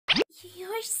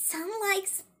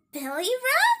likes belly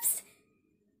rubs?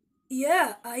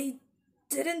 Yeah, I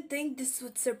didn't think this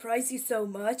would surprise you so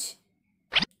much.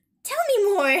 Tell me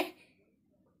more.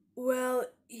 Well,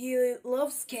 he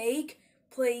loves cake,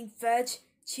 playing fetch,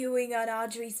 chewing on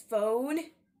Audrey's phone.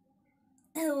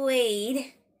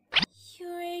 Wait.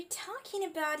 You're talking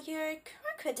about your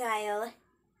crocodile,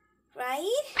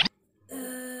 right?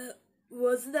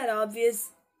 Wasn't that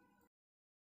obvious?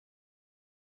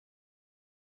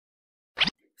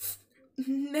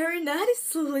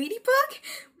 Miraculous Ladybug?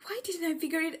 Why didn't I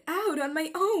figure it out on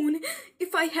my own?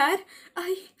 If I had,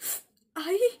 I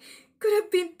could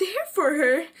have been there for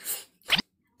her.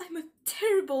 I'm a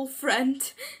terrible friend.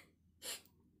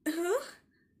 Huh?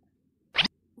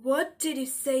 What did you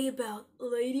say about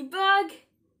Ladybug?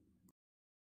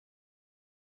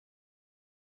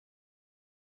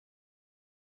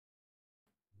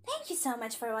 Thank you so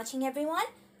much for watching, everyone.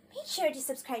 Make sure to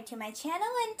subscribe to my channel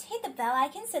and hit the bell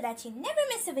icon so that you never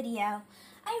miss a video.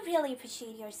 I really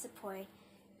appreciate your support.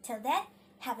 Till then,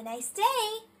 have a nice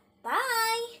day.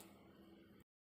 Bye!